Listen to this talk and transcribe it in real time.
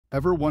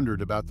Ever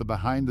wondered about the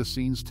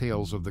behind-the-scenes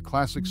tales of the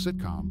classic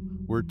sitcom,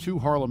 where two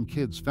Harlem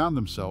kids found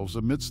themselves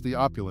amidst the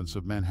opulence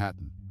of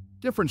Manhattan?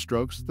 Diff'rent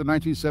Strokes, the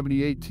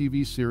 1978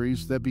 TV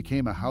series that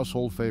became a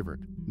household favorite,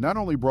 not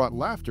only brought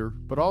laughter,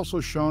 but also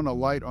shone a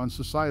light on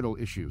societal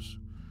issues.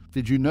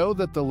 Did you know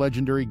that the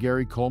legendary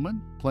Gary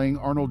Coleman, playing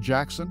Arnold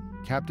Jackson,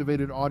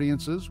 captivated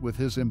audiences with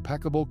his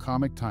impeccable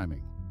comic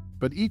timing?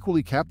 But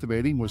equally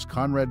captivating was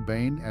Conrad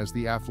Bain as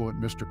the affluent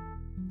Mr.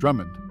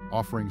 Drummond,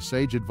 offering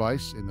sage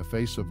advice in the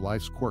face of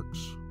life's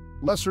quirks.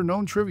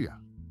 Lesser-known trivia.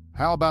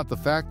 How about the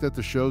fact that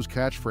the show's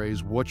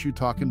catchphrase, "What you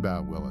talking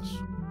about, Willis?"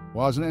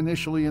 wasn't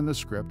initially in the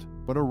script,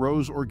 but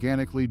arose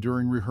organically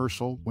during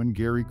rehearsal when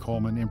Gary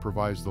Coleman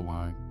improvised the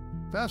line?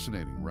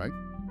 Fascinating, right?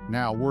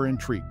 Now we're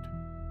intrigued.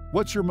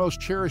 What's your most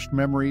cherished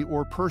memory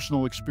or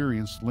personal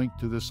experience linked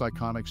to this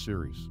iconic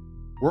series?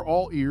 We're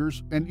all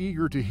ears and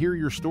eager to hear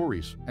your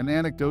stories and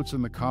anecdotes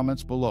in the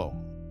comments below.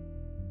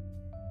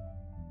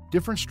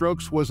 Diff'rent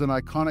Strokes was an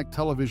iconic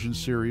television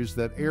series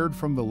that aired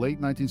from the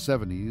late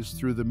 1970s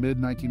through the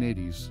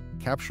mid-1980s,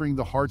 capturing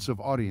the hearts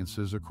of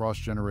audiences across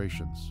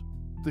generations.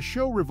 The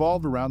show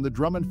revolved around the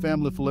Drummond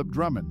family. Philip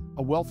Drummond,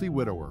 a wealthy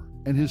widower,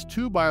 and his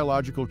two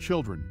biological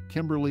children,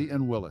 Kimberly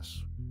and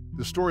Willis.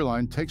 The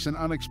storyline takes an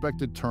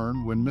unexpected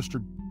turn when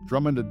Mr.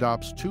 Drummond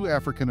adopts two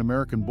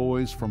African-American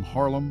boys from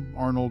Harlem,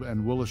 Arnold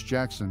and Willis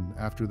Jackson,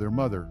 after their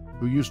mother,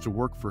 who used to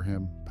work for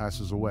him,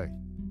 passes away.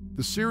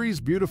 The series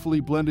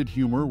beautifully blended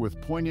humor with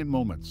poignant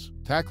moments,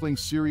 tackling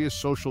serious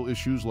social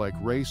issues like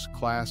race,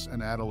 class,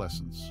 and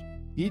adolescence.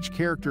 Each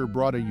character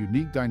brought a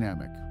unique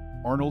dynamic: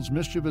 Arnold's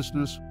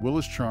mischievousness,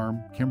 Willis'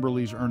 charm,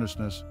 Kimberly's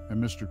earnestness,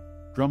 and Mr.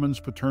 Drummond's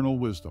paternal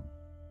wisdom.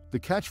 The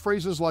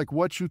catchphrases like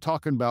 "What you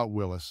talking about,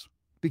 Willis?"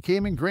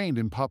 became ingrained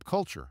in pop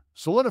culture,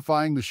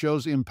 solidifying the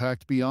show's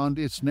impact beyond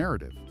its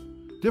narrative.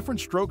 Diff'rent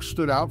Strokes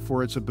stood out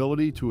for its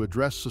ability to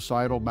address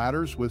societal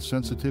matters with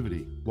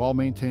sensitivity while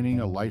maintaining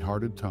a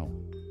lighthearted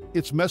tone.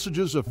 Its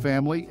messages of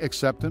family,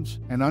 acceptance,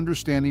 and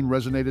understanding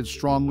resonated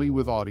strongly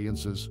with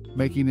audiences,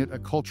 making it a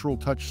cultural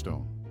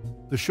touchstone.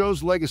 The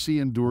show's legacy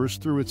endures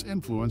through its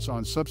influence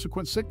on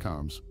subsequent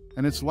sitcoms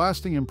and its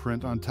lasting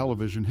imprint on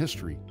television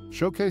history,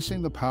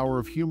 showcasing the power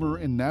of humor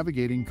in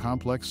navigating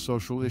complex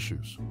social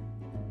issues.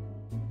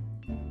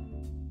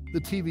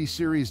 The TV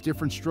series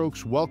Diff'rent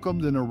Strokes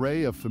welcomed an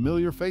array of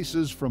familiar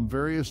faces from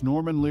various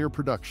Norman Lear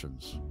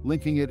productions,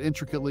 linking it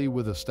intricately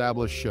with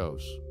established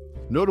shows.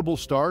 Notable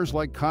stars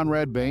like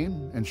Conrad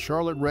Bain and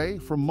Charlotte Rae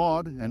from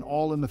Mond and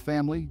All in the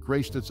Family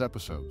graced its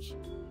episodes.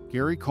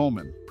 Gary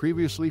Coleman,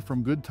 previously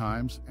from Good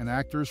Times, and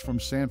actors from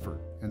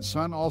Sanford and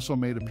Son also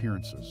made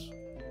appearances.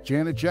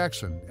 Janet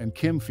Jackson and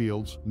Kim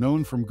Fields,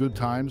 known from Good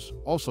Times,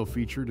 also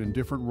featured in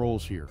different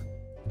roles here.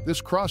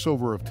 This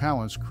crossover of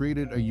talents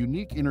created a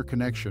unique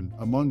interconnection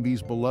among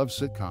these beloved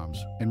sitcoms,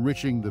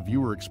 enriching the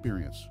viewer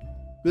experience.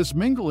 This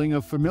mingling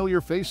of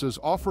familiar faces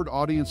offered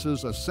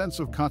audiences a sense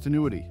of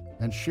continuity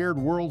and shared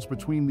worlds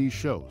between these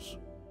shows.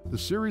 The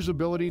series'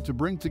 ability to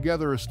bring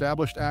together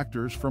established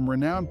actors from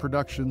renowned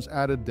productions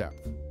added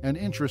depth and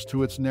interest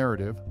to its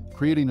narrative,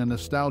 creating a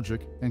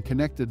nostalgic and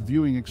connected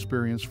viewing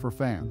experience for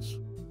fans.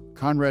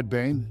 Conrad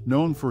Bain,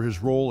 known for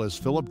his role as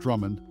Philip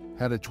Drummond,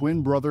 had a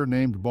twin brother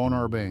named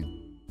Bernard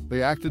Bain.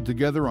 They acted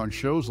together on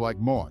shows like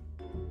Mond.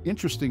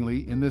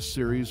 Interestingly, in this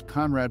series,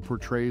 Conrad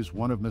portrays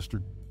one of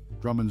Mr.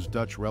 Drummond's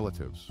Dutch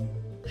relatives.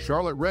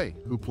 Charlotte Rae,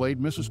 who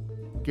played Mrs.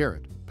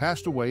 Garrett,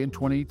 passed away in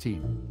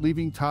 2018,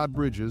 leaving Todd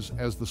Bridges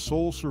as the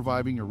sole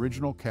surviving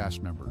original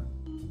cast member.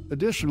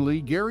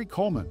 Additionally, Gary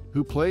Coleman,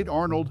 who played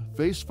Arnold,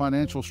 faced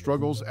financial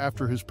struggles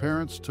after his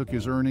parents took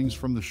his earnings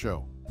from the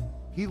show.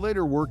 He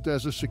later worked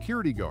as a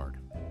security guard.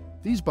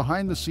 These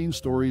behind-the-scenes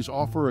stories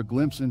offer a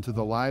glimpse into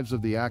the lives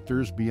of the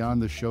actors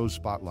beyond the show's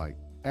spotlight,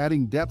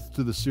 adding depth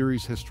to the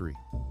series' history.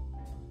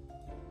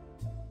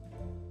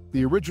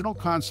 The original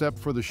concept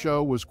for the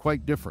show was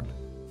quite different.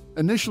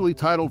 Initially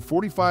titled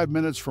 45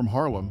 Minutes from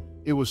Harlem,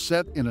 it was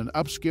set in an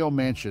upscale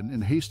mansion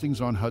in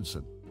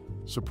Hastings-on-Hudson.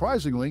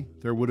 Surprisingly,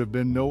 there would have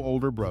been no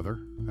older brother,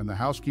 and the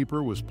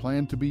housekeeper was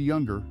planned to be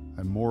younger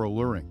and more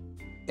alluring.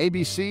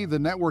 ABC, the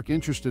network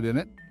interested in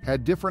it,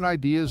 had different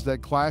ideas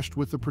that clashed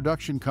with the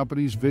production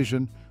company's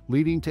vision,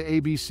 leading to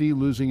ABC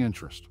losing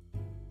interest.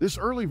 This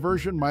early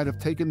version might have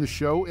taken the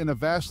show in a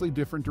vastly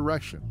different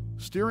direction,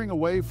 steering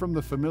away from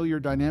the familiar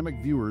dynamic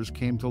viewers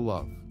came to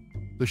love.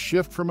 The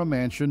shift from a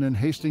mansion in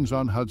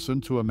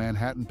Hastings-on-Hudson to a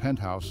Manhattan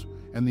penthouse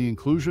and the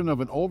inclusion of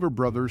an older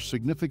brother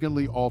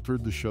significantly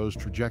altered the show's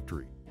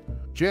trajectory.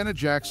 Janet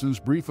Jackson's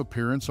brief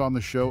appearance on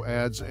the show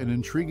adds an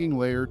intriguing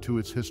layer to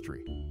its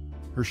history.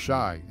 Her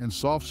shy and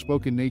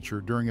soft-spoken nature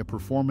during a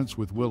performance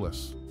with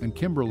Willis and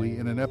Kimberly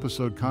in an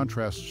episode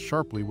contrasts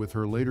sharply with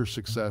her later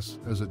success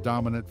as a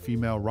dominant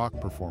female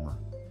rock performer.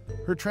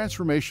 Her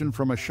transformation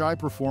from a shy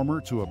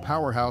performer to a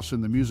powerhouse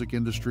in the music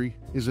industry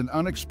is an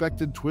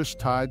unexpected twist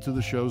tied to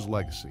the show's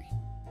legacy.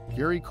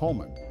 Gary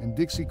Coleman and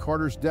Dixie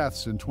Carter's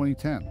deaths in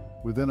 2010,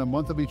 within a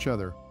month of each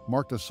other,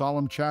 marked a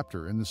solemn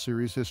chapter in the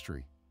series'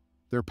 history.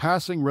 Their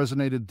passing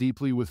resonated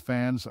deeply with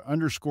fans,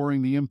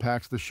 underscoring the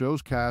impact the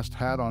show's cast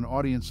had on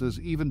audiences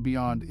even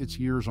beyond its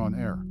years on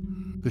air.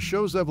 The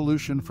show's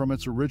evolution from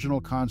its original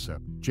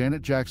concept,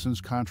 Janet Jackson's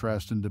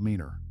contrast in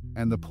demeanor,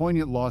 and the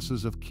poignant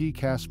losses of key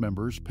cast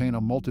members paint a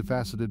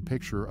multifaceted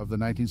picture of the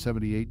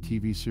 1978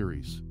 TV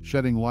series,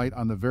 shedding light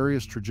on the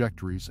various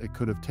trajectories it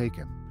could have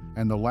taken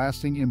and the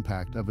lasting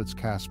impact of its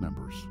cast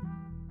members.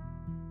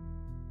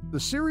 The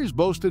series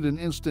boasted an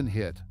instant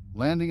hit,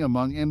 landing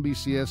among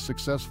NBC's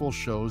successful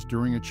shows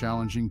during a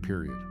challenging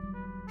period.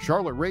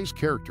 Charlotte Ray's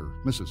character,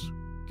 Mrs.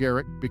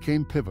 Garrett,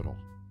 became pivotal.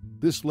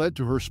 This led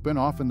to her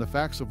spin-off in The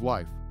Facts of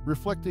Life,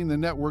 reflecting the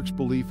network's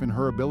belief in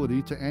her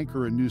ability to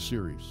anchor a new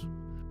series.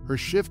 Her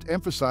shift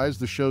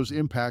emphasized the show's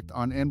impact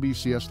on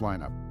NBC's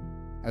lineup.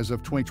 As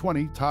of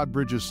 2020, Todd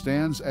Bridges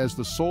stands as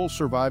the sole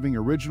surviving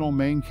original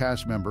main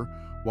cast member,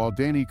 while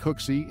Danny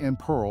Cooksey and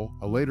Pearl,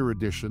 a later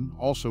addition,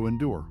 also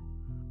endure.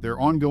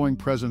 Their ongoing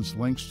presence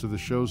links to the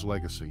show's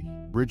legacy,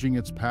 bridging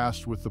its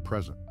past with the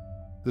present.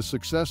 The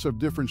success of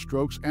Diff'rent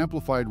Strokes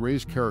amplified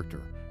Ray's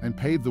character and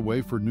paved the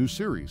way for new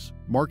series,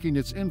 marking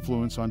its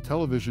influence on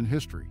television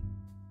history.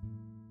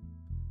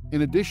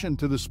 In addition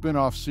to the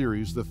spin-off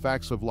series The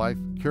Facts of Life,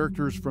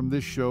 characters from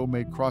this show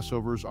made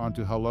crossovers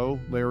onto Hello,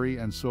 Larry,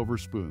 and Silver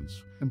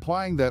Spoons,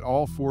 implying that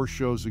all four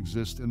shows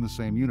exist in the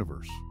same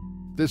universe.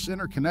 This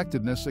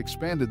interconnectedness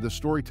expanded the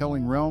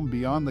storytelling realm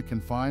beyond the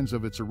confines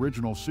of its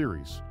original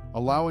series,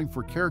 allowing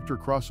for character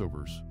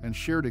crossovers and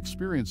shared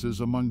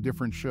experiences among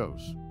different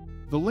shows.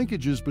 The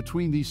linkages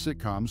between these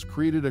sitcoms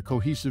created a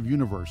cohesive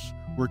universe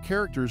where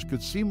characters could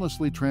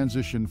seamlessly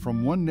transition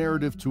from one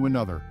narrative to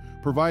another,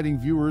 providing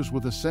viewers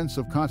with a sense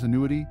of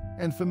continuity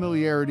and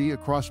familiarity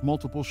across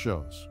multiple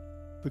shows.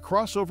 The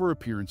crossover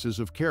appearances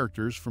of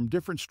characters from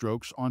Diff'rent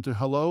Strokes onto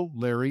Hello,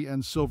 Larry,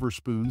 and Silver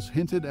Spoons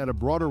hinted at a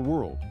broader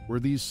world where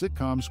these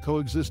sitcoms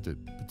coexisted,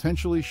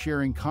 potentially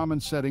sharing common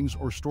settings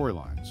or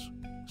storylines.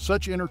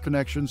 Such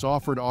interconnections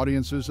offered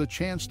audiences a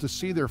chance to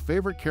see their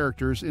favorite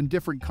characters in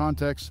different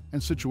contexts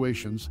and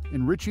situations,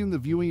 enriching the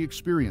viewing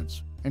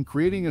experience and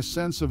creating a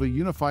sense of a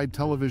unified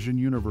television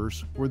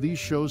universe where these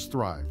shows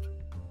thrived.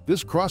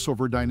 This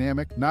crossover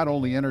dynamic not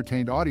only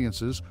entertained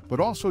audiences, but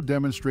also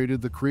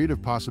demonstrated the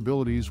creative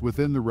possibilities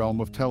within the realm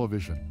of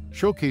television,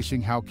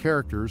 showcasing how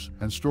characters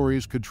and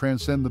stories could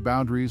transcend the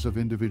boundaries of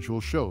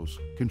individual shows,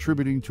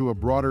 contributing to a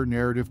broader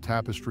narrative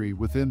tapestry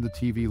within the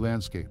TV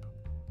landscape.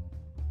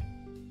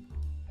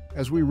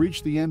 As we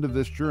reach the end of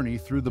this journey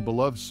through the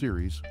beloved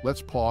series,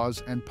 let's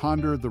pause and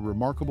ponder the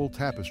remarkable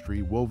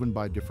tapestry woven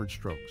by Diff'rent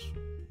Strokes.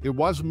 It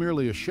wasn't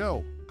merely a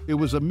show. It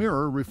was a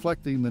mirror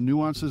reflecting the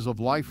nuances of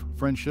life,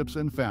 friendships,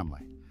 and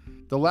family.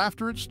 The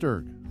laughter it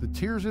stirred, the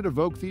tears it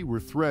evoked were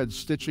threads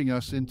stitching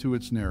us into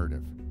its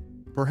narrative.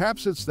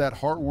 Perhaps it's that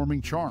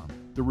heartwarming charm,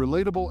 the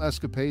relatable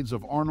escapades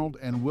of Arnold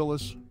and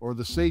Willis, or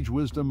the sage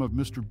wisdom of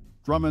Mr.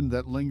 Drummond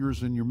that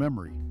lingers in your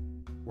memory.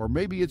 Or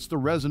maybe it's the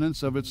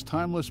resonance of its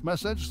timeless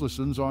message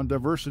lessons on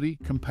diversity,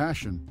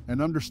 compassion,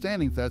 and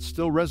understanding that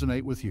still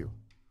resonate with you.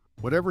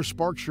 Whatever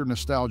sparks your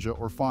nostalgia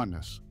or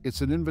fondness, it's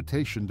an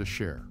invitation to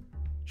share.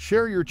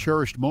 Share your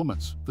cherished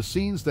moments, the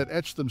scenes that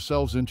etched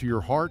themselves into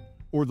your heart,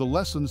 or the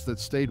lessons that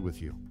stayed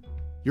with you.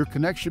 Your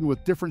connection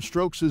with Diff'rent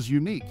Strokes is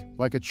unique,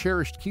 like a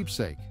cherished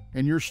keepsake,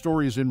 and your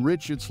stories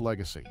enrich its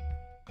legacy.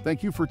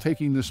 Thank you for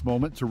taking this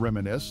moment to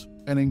reminisce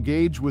and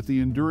engage with the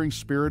enduring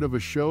spirit of a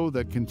show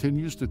that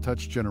continues to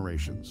touch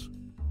generations.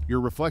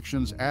 Your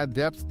reflections add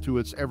depth to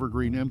its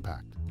evergreen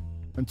impact.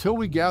 Until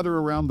we gather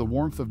around the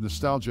warmth of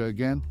nostalgia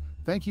again,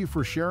 thank you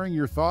for sharing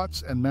your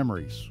thoughts and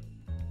memories.